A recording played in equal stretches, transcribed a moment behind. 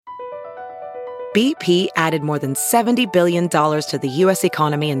BP added more than $70 billion to the U.S.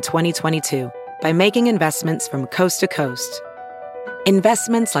 economy in 2022 by making investments from coast to coast.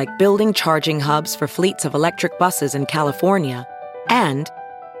 Investments like building charging hubs for fleets of electric buses in California and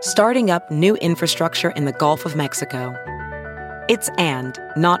starting up new infrastructure in the Gulf of Mexico. It's and,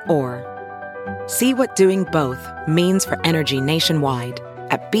 not or. See what doing both means for energy nationwide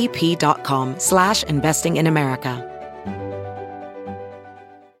at bp.com/investing in America.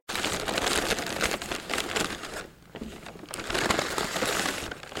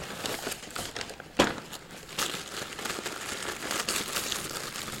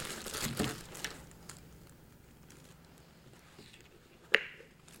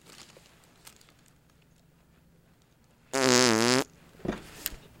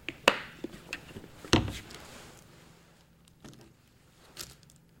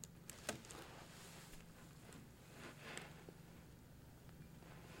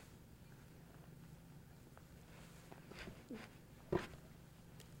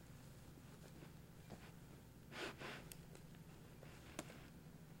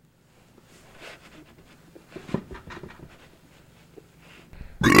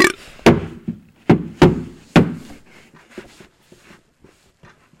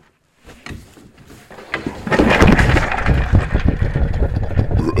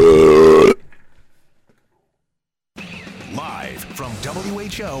 Live from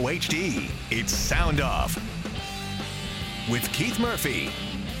WHO HD, it's Sound Off with Keith Murphy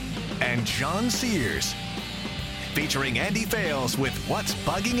and John Sears, featuring Andy Fales with What's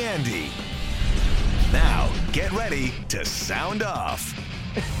Bugging Andy. Now, get ready to sound off.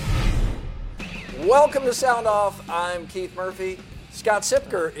 Welcome to Sound Off. I'm Keith Murphy. Scott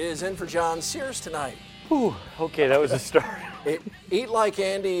Sipker is in for John Sears tonight. Ooh, okay, that was a start. Eat Like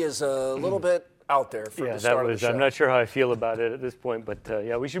Andy is a little bit out there for the start of the show. I'm not sure how I feel about it at this point, but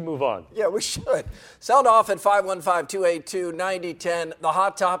yeah, we should move on. Yeah, we should. Sound off at 515-282-9010. The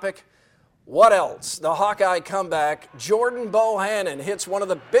hot topic, what else? The Hawkeye comeback. Jordan Bohannon hits one of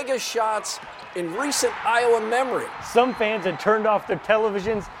the biggest shots in recent Iowa memory. Some fans had turned off their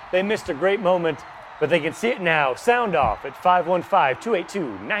televisions. They missed a great moment, but they can see it now. Sound off at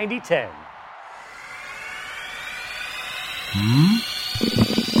 515-282-9010.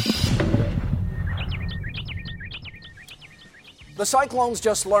 The Cyclones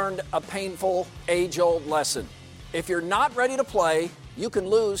just learned a painful, age-old lesson. If you're not ready to play, you can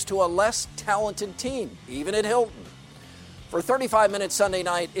lose to a less talented team, even at Hilton. For 35 minutes Sunday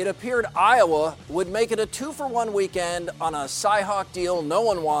night, it appeared Iowa would make it a 2-for-1 weekend on a Cyhawk deal no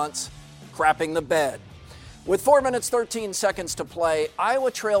one wants, crapping the bed. With 4 minutes, 13 seconds to play,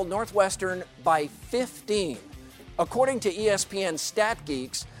 Iowa trailed Northwestern by 15. According to ESPN Stat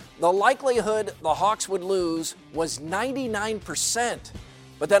Geeks, the likelihood the Hawks would lose was 99%.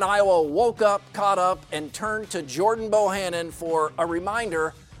 But then Iowa woke up, caught up, and turned to Jordan Bohannon for a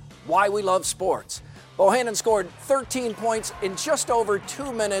reminder why we love sports. Bohannon scored 13 points in just over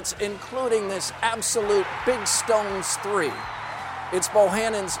 2 minutes, including this absolute Big Stones 3. It's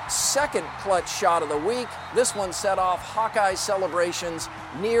Bohannon's second clutch shot of the week. This one set off Hawkeye celebrations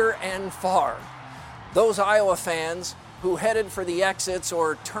near and far. Those Iowa fans who headed for the exits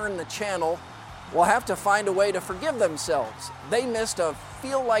or turned the channel will have to find a way to forgive themselves. They missed a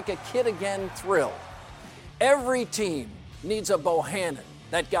feel-like-a-kid-again thrill. Every team needs a Bohannon,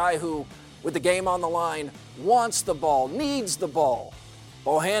 that guy who, with the game on the line, wants the ball, needs the ball.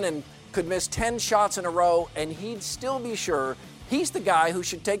 Bohannon could miss 10 shots in a row, and he'd still be sure he's the guy who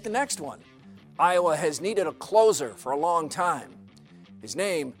should take the next one. Iowa has needed a closer for a long time. His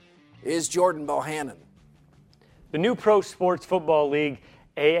name is Jordan Bohannon. The new Pro Sports Football League,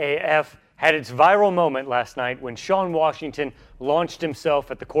 AAF, had its viral moment last night when Sean Washington launched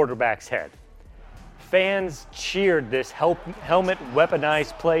himself at the quarterback's head. Fans cheered this helmet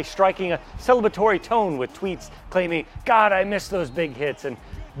weaponized play, striking a celebratory tone with tweets claiming, "God, I miss those big hits," and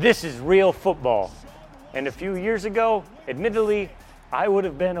 "This is real football." And a few years ago, admittedly, I would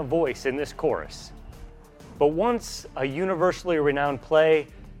have been a voice in this chorus. But once a universally renowned play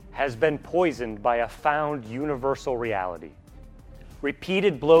has been poisoned by a found universal reality.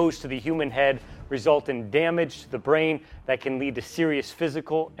 Repeated blows to the human head result in damage to the brain that can lead to serious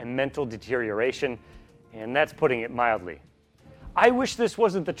physical and mental deterioration, and that's putting it mildly. I wish this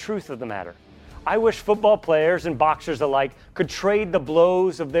wasn't the truth of the matter. I wish football players and boxers alike could trade the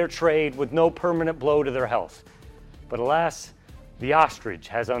blows of their trade with no permanent blow to their health. But alas, the ostrich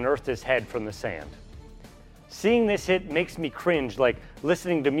has unearthed his head from the sand. Seeing this hit makes me cringe, like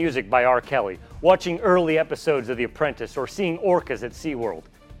listening to music by R. Kelly, watching early episodes of The Apprentice, or seeing orcas at SeaWorld.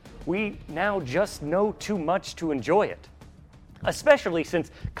 We now just know too much to enjoy it. especially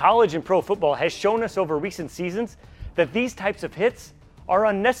since college and pro football has shown us over recent seasons that these types of hits are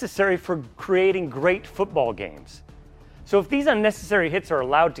unnecessary for creating great football games. So if these unnecessary hits are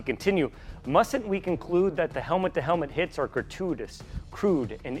allowed to continue, mustn't we conclude that the helmet-to-helmet hits are gratuitous,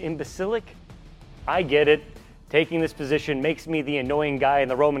 crude, and imbecilic? I get it. Taking this position makes me the annoying guy in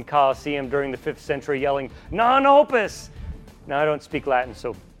the Roman Colosseum during the 5th century yelling, "Non opus!" Now, I don't speak Latin,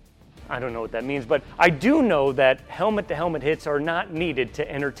 so I don't know what that means, but I do know that helmet-to-helmet hits are not needed to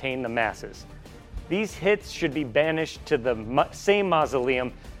entertain the masses. These hits should be banished to the same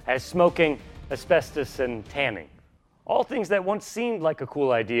mausoleum as smoking, asbestos, and tanning. All things that once seemed like a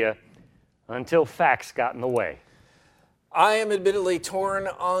cool idea until facts got in the way. I am admittedly torn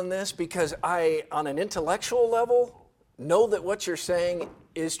on this because I, on an intellectual level, know that what you're saying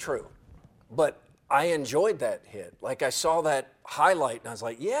is true. But I enjoyed that hit. Like, I saw that highlight and I was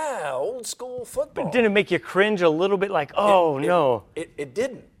like, yeah, old school football. But didn't it make you cringe a little bit like, no? It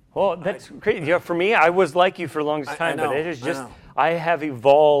didn't. Well, that's crazy. Yeah, for me, I was like you for the longest time, I know, but it is just, I have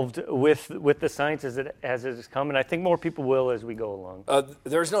evolved with the science as it has come, and I think more people will as we go along.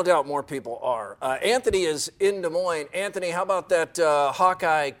 There's no doubt more people are. Anthony is in Des Moines. Anthony, how about that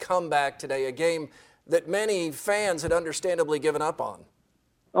Hawkeye comeback today, a game that many fans had understandably given up on?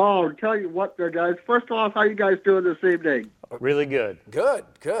 Oh, tell you what there, guys. First off, how you guys doing this evening? Really good. Good.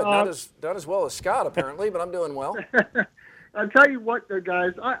 Not as well as Scott, apparently, but I'm doing well. I'll tell you what there,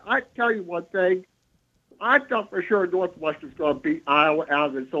 guys. I tell you one thing. I thought for sure Northwestern's going to beat Iowa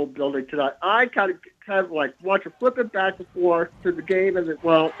out of its own building tonight. I kind of like watch it flipping back and forth to the game in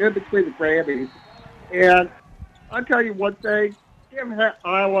between the Grammys. And I'll tell you one thing. Give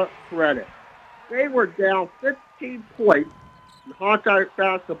Iowa credit. They were down 15 points in Hawkeye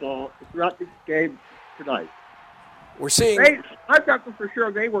basketball throughout the game tonight. We're seeing. I thought for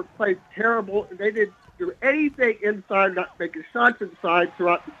sure they were playing terrible. And they didn't do anything inside, not making shots inside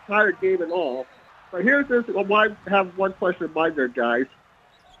throughout the entire game at all. But here's this. I have one question in mind there, guys.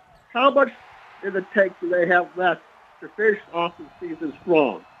 How much in the tank do they have left to finish off the season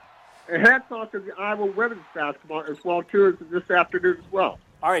strong? And hats off to the Iowa women's basketball as well, too, as this afternoon as well.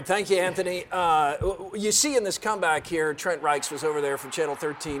 All right, thank you, Anthony. You see in this comeback here, Trent Reichs was over there from Channel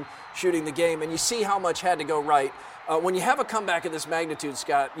 13 shooting the game, and you see how much had to go right. When you have a comeback of this magnitude,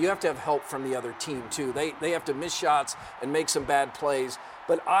 Scott, you have to have help from the other team, too. They have to miss shots and make some bad plays.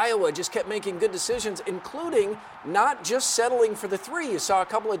 But Iowa just kept making good decisions, including not just settling for the three. You saw a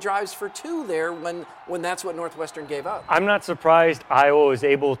couple of drives for two there when that's what Northwestern gave up. I'm not surprised Iowa was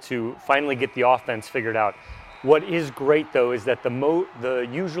able to finally get the offense figured out. What is great, though, is that the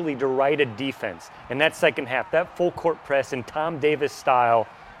usually derided defense in that second half, that full court press in Tom Davis style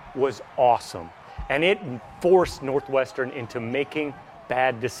was awesome. And it forced Northwestern into making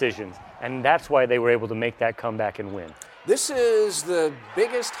bad decisions. And that's why they were able to make that comeback and win. This is the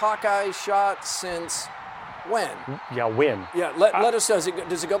biggest Hawkeye shot since when? Yeah, when? Yeah, let us know.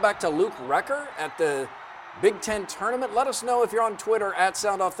 Does it go back to Luke Recker at the Big Ten tournament? Let us know if you're on Twitter at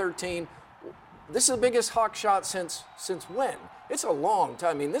SoundOff13. This is the biggest Hawk shot since when? It's a long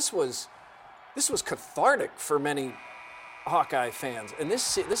time. I mean, this was cathartic for many Hawkeye fans, and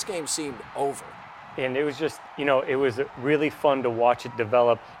this game seemed over. And it was just, it was really fun to watch it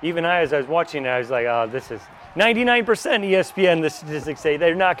develop. Even as I was watching it, I was like, oh, this is 99% ESPN, the statistics say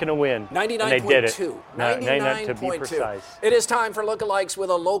they're not going to win. 99.2. 99 to be precise. It is time for Lookalikes with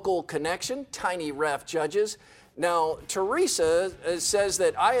a local connection, Tiny Ref Judges. Now, Teresa says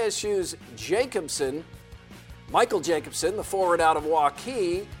that ISU's Michael Jacobson, the forward out of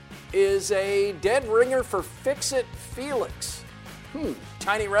Waukee, is a dead ringer for Fix-It Felix.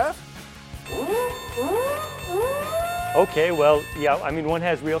 Tiny Ref? Okay, well, yeah, I mean, one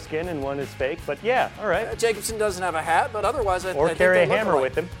has real skin and one is fake, but yeah, all right. Jacobson doesn't have a hat, but otherwise I think carry a they hammer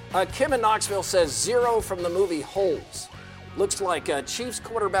with him. Kim in Knoxville says 0 from the movie Holes. Looks like Chiefs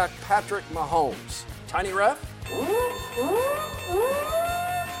quarterback Patrick Mahomes. Tiny Ref?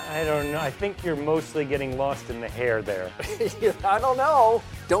 I don't know. I think you're mostly getting lost in the hair there. I don't know.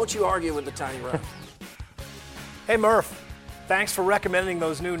 Don't you argue with the Tiny Ref. Hey, Murph. Thanks for recommending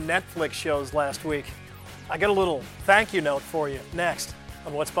those new Netflix shows last week. I got a little thank you note for you next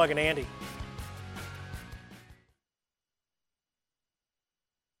on What's Bugging Andy.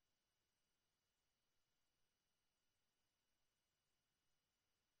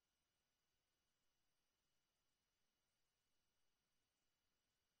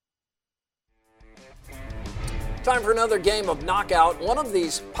 Time for another game of knockout. One of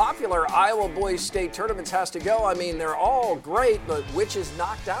these popular Iowa Boys State tournaments has to go. I mean, they're all great, but which is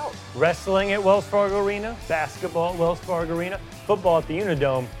knocked out? Wrestling at Wells Fargo Arena, basketball at Wells Fargo Arena, football at the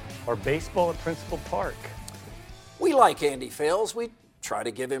Unidome, or baseball at Principal Park. We like Andy Fales. We try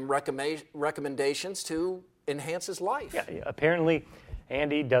to give him recommendations to enhance his life. Yeah, apparently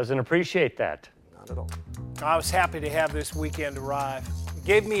Andy doesn't appreciate that. Not at all. I was happy to have this weekend arrive. It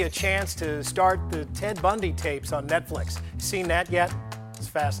gave me a chance to start the Ted Bundy tapes on Netflix. Seen that yet? It's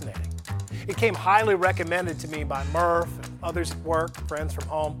fascinating. It came highly recommended to me by Murph and others at work, friends from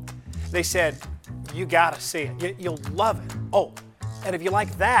home. They said, you gotta see it. You'll love it. Oh, and if you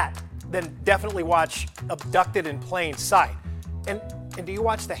like that, then definitely watch Abducted in Plain Sight. And do you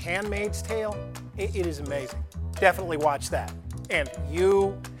watch The Handmaid's Tale? It is amazing. Definitely watch that. And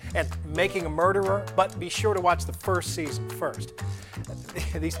You, and Making a Murderer, but be sure to watch the first season first.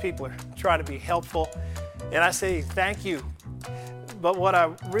 These people are trying to be helpful, and I say thank you. But what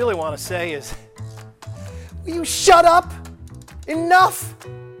I really want to say is, will you shut up? Enough!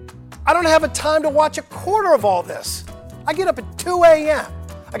 I don't have a time to watch a quarter of all this. I get up at 2 a.m.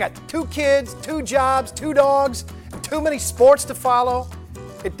 I got 2 kids, 2 jobs, 2 dogs, and too many sports to follow.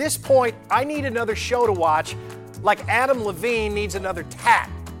 At this point, I need another show to watch, like Adam Levine needs another tat.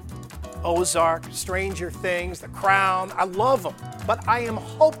 Ozark, Stranger Things, The Crown, I love them, but I am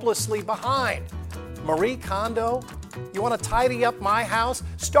hopelessly behind. Marie Kondo, you want to tidy up my house?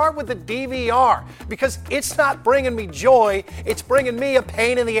 Start with the DVR, because it's not bringing me joy, it's bringing me a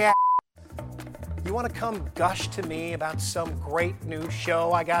pain in the ass. You want to come gush to me about some great new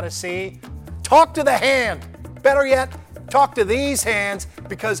show I gotta see? Talk to the hand. Better yet, talk to these hands,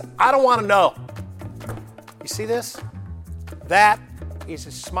 because I don't want to know. You see this? That is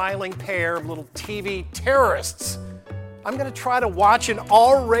a smiling pair of little TV terrorists. I'm going to try to watch an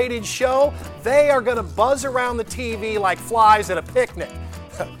R-rated show. They are going to buzz around the TV like flies at a picnic.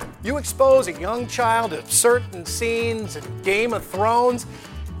 You expose a young child to certain scenes in Game of Thrones,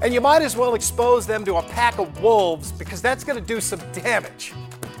 and you might as well expose them to a pack of wolves, because that's going to do some damage.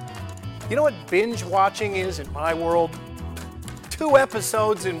 You know what binge watching is in my world? 2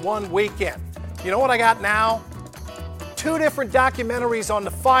 episodes in one weekend. You know what I got now? 2 different documentaries on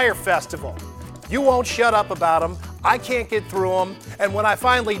the Fire Festival. You won't shut up about them. I can't get through them. And when I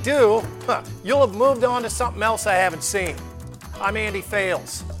finally do, you'll have moved on to something else I haven't seen. I'm Andy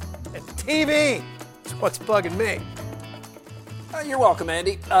Fales. And TV is what's bugging me. You're welcome,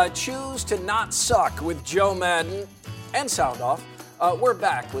 Andy. Choose to not suck with Joe Madden and Sound Off. We're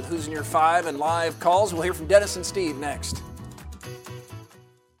back with Who's in Your Five and live calls. We'll hear from Dennis and Steve next.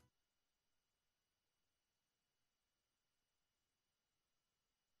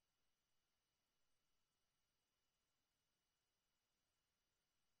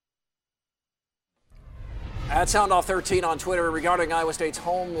 At SoundOff 13 on Twitter regarding Iowa State's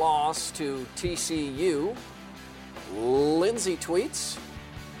home loss to TCU, Lindsay tweets,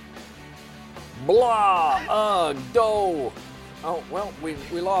 blah, doe. Oh, well, we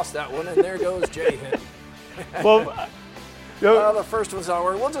lost that one, and there goes Jay Hitt. Well, the first one's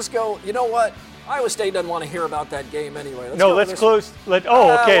our. We'll just go, you know what? Iowa State doesn't want to hear about that game anyway. Let's close. Let's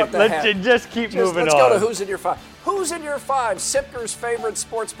just keep moving on. Let's go to Who's in Your Five. Who's in Your Five? Sipker's favorite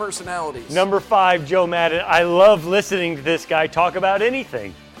sports personalities. Number 5, Joe Madden. I love listening to this guy talk about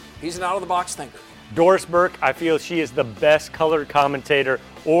anything. He's an out-of-the-box thinker. Doris Burke, I feel she is the best color commentator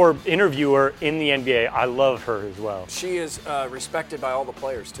or interviewer in the NBA. I love her as well. She is respected by all the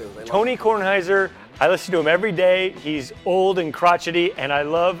players, too. Tony Kornheiser, I listen to him every day. He's old and crotchety, and I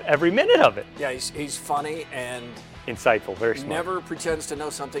love every minute of it. Yeah, he's funny and insightful, very smart. Never pretends to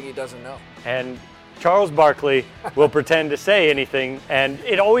know something he doesn't know. And Charles Barkley will pretend to say anything, and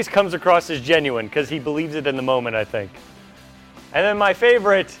it always comes across as genuine because he believes it in the moment, I think. And then my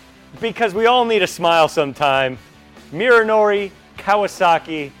favorite, because we all need a smile sometime, Miranori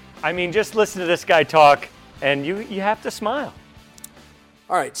Kawasaki. I mean, just listen to this guy talk, and you have to smile.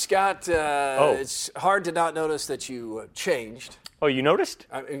 All right, Scott, It's hard to not notice that you changed. Oh, you noticed?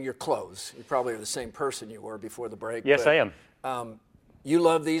 In your clothes. You probably are the same person you were before the break. Yes, I am. You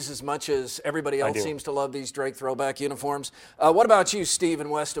love these as much as everybody else seems to love these Drake throwback uniforms. What about you, Steve, in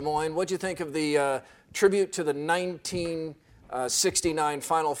West Des Moines? What do you think of the tribute to the 1969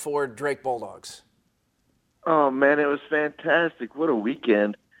 Final Four Drake Bulldogs? Oh, man, it was fantastic. What a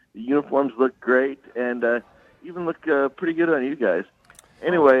weekend. The uniforms look great and even look pretty good on you guys.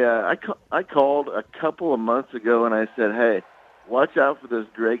 Anyway, I called a couple of months ago and I said, hey, watch out for this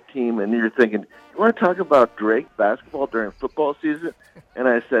Drake team. And you're thinking, you want to talk about Drake basketball during football season? And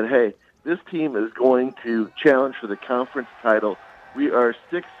I said, hey, this team is going to challenge for the conference title. We are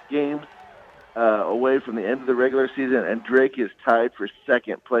 6 games away from the end of the regular season, and Drake is tied for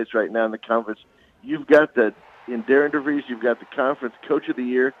second place right now in the conference. You've got in Darren DeVries, you've got the conference coach of the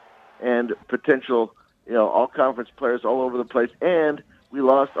year and potential, all conference players all over the place. And we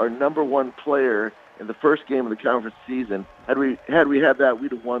lost our number 1 player in the first game of the conference season. Had we had that,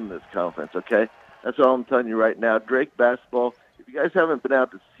 we'd have won this conference, okay? That's all I'm telling you right now. Drake basketball, if you guys haven't been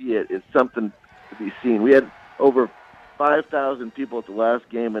out to see it, it's something to be seen. We had over 5,000 people at the last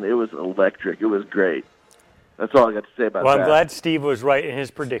game, and it was electric. It was great. That's all I got to say about that. Well, I'm glad Steve was right in his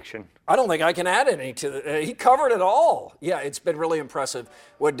prediction. I don't think I can add any to it. He covered it all. Yeah, it's been really impressive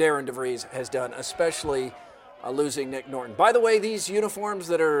what Darren DeVries has done, especially losing Nick Norton. By the way, these uniforms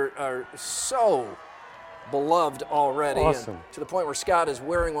that are so beloved already, awesome. And to the point where Scott is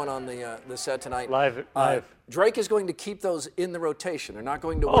wearing one on the set tonight. Live. Drake is going to keep those in the rotation. They're not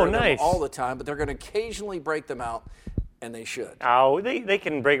going to wear them all the time, but they're going to occasionally break them out. And they should. Oh, they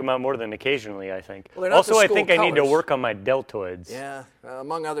can break them out more than occasionally, I think. Well, also, I think colors. I need to work on my deltoids. Yeah,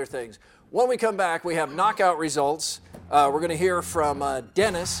 among other things. When we come back, we have knockout results. We're going to hear from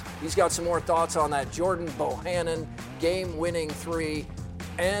Dennis. He's got some more thoughts on that Jordan Bohannon game-winning three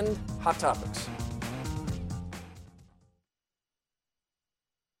and Hot Topics.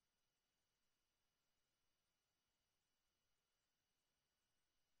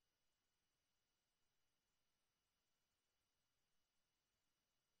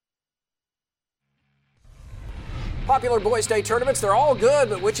 Popular Boys Day tournaments, they're all good,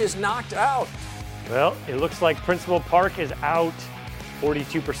 but which is knocked out? Well, it looks like Principal Park is out.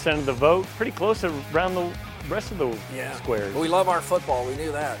 42% of the vote. Pretty close around the rest of the squares. We love our football. We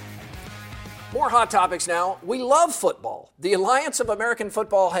knew that. More Hot Topics now. We love football. The Alliance of American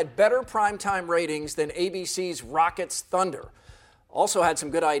Football had better primetime ratings than ABC's Rockets Thunder. Also had some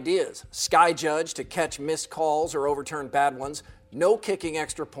good ideas. Sky Judge to catch missed calls or overturn bad ones. No kicking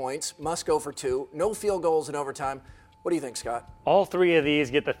extra points. Must go for two. No field goals in overtime. What do you think, Scott? All three of these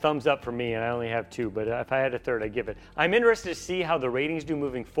get the thumbs up for me, and I only have two, but if I had a third, I'd give it. I'm interested to see how the ratings do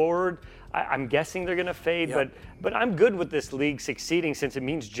moving forward. I'm guessing they're going to fade, but I'm good with this league succeeding since it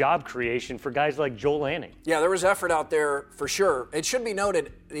means job creation for guys like Joel Lanning. Yeah, there was effort out there for sure. It should be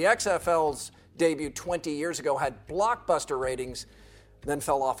noted, the XFL's debut 20 years ago had blockbuster ratings, then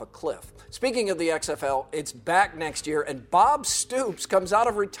fell off a cliff. Speaking of the XFL, it's back next year, and Bob Stoops comes out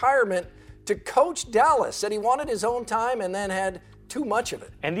of retirement to coach Dallas. Said he wanted his own time and then had too much of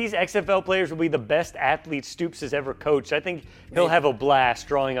it. And these XFL players will be the best athletes Stoops has ever coached. I think he'll have a blast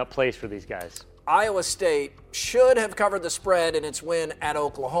drawing up plays for these guys. Iowa State should have covered the spread in its win at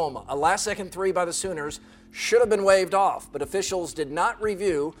Oklahoma. A last-second three by the Sooners should have been waved off, but officials did not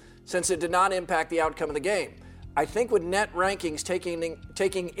review since it did not impact the outcome of the game. I think with net rankings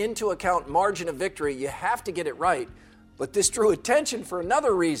taking into account margin of victory, you have to get it right. But this drew attention for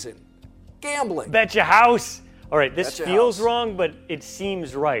another reason. Gambling. Bet your house. All right, this feels wrong, but it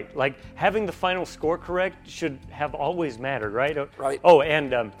seems right. Like, having the final score correct should have always mattered, right? Right. Oh,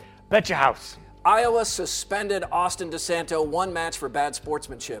 and bet your house. Iowa suspended Austin DeSanto one match for bad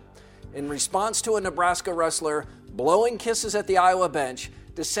sportsmanship. In response to a Nebraska wrestler blowing kisses at the Iowa bench,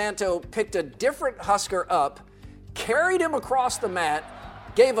 DeSanto picked a different Husker up, carried him across the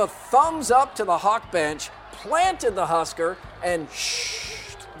mat, gave a thumbs up to the Hawk bench, planted the Husker, and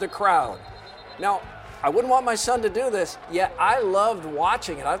shh the crowd. Now, I wouldn't want my son to do this, yet I loved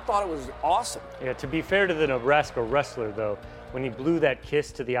watching it. I thought it was awesome. Yeah, to be fair to the Nebraska wrestler, though, when he blew that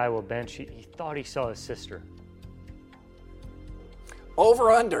kiss to the Iowa bench, he thought he saw his sister.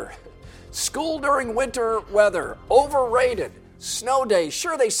 Over-under. School during winter weather. Overrated. Snow days.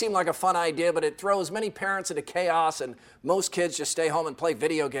 Sure, they seem like a fun idea, but it throws many parents into chaos, and most kids just stay home and play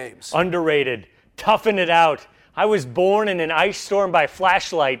video games. Underrated. Toughen it out. I was born in an ice storm by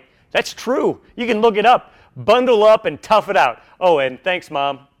flashlight. That's true. You can look it up. Bundle up and tough it out. Oh, and thanks,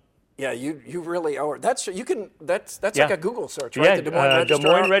 Mom. Yeah, you really are. That's like a Google search, right? Yeah, Des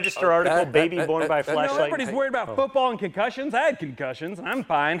Moines Register article, baby born by flashlight. Everybody's worried about football and concussions. I had concussions. I'm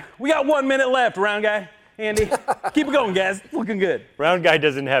fine. We got 1 minute left, round guy. Andy, keep it going, guys. Looking good. Round guy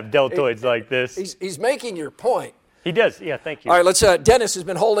doesn't have deltoids like this. He's making your point. He does. Yeah, thank you. All right, let's. Dennis has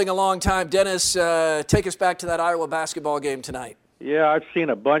been holding a long time. Dennis, take us back to that Iowa basketball game tonight. Yeah, I've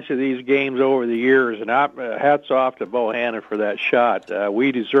seen a bunch of these games over the years, and hats off to Bohannon for that shot.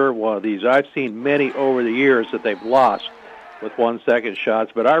 We deserve one of these. I've seen many over the years that they've lost with 1 second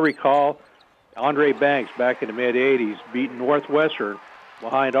shots, but I recall Andre Banks back in the mid-'80s beating Northwestern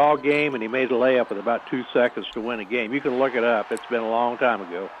behind all game, and he made a layup with about 2 seconds to win a game. You can look it up. It's been a long time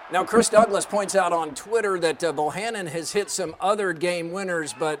ago. Now, Chris Douglas points out on Twitter that Bohannon has hit some other game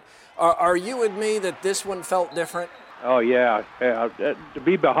winners, but are you with me that this one felt different? Oh, yeah. To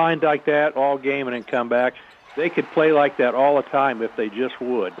be behind like that all game and then come back, they could play like that all the time if they just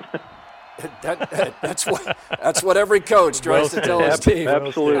would. That's what every coach tries to tell his team.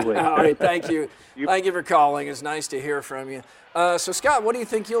 Absolutely. All right, thank you. Thank you for calling. It's nice to hear from you. So, Scott, what do you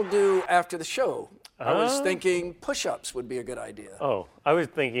think you'll do after the show? I was thinking push-ups would be a good idea. Oh, I was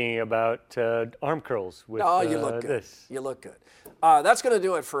thinking about arm curls with you look good. this. You look good. That's going to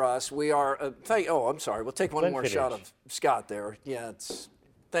do it for us. We are. I'm sorry. We'll take one more shot of Scott there. Yeah,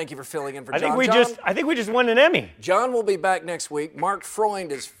 Thank you for filling in for John. I think we just won an Emmy. John will be back next week. Mark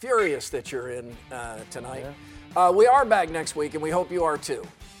Freund is furious that you're in tonight. Yeah. We are back next week, and we hope you are too.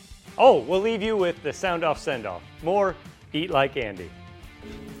 Oh, we'll leave you with the sound off send off. More Eat Like Andy.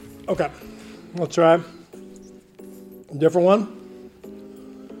 Okay, let's try a different one.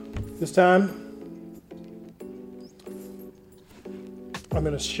 This time, I'm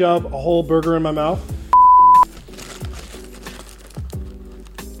going to shove a whole burger in my mouth.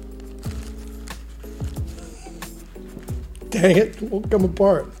 Dang it, it won't come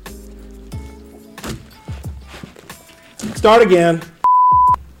apart. Start again.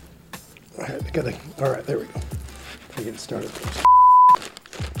 All right, there we go. Gotta get it started first.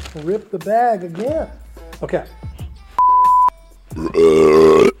 Rip the bag again. Okay.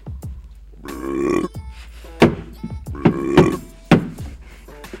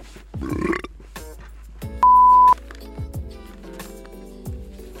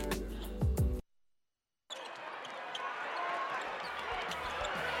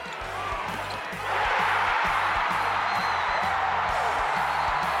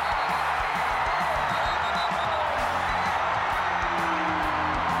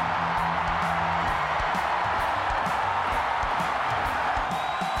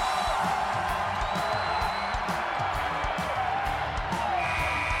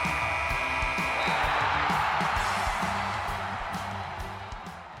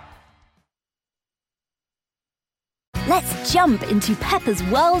 Let's jump into Peppa's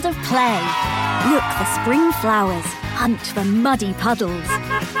world of play. Look for spring flowers, hunt for muddy puddles,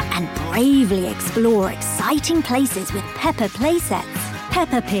 and bravely explore exciting places with Peppa playsets.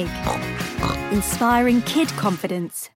 Peppa Pig, inspiring kid confidence.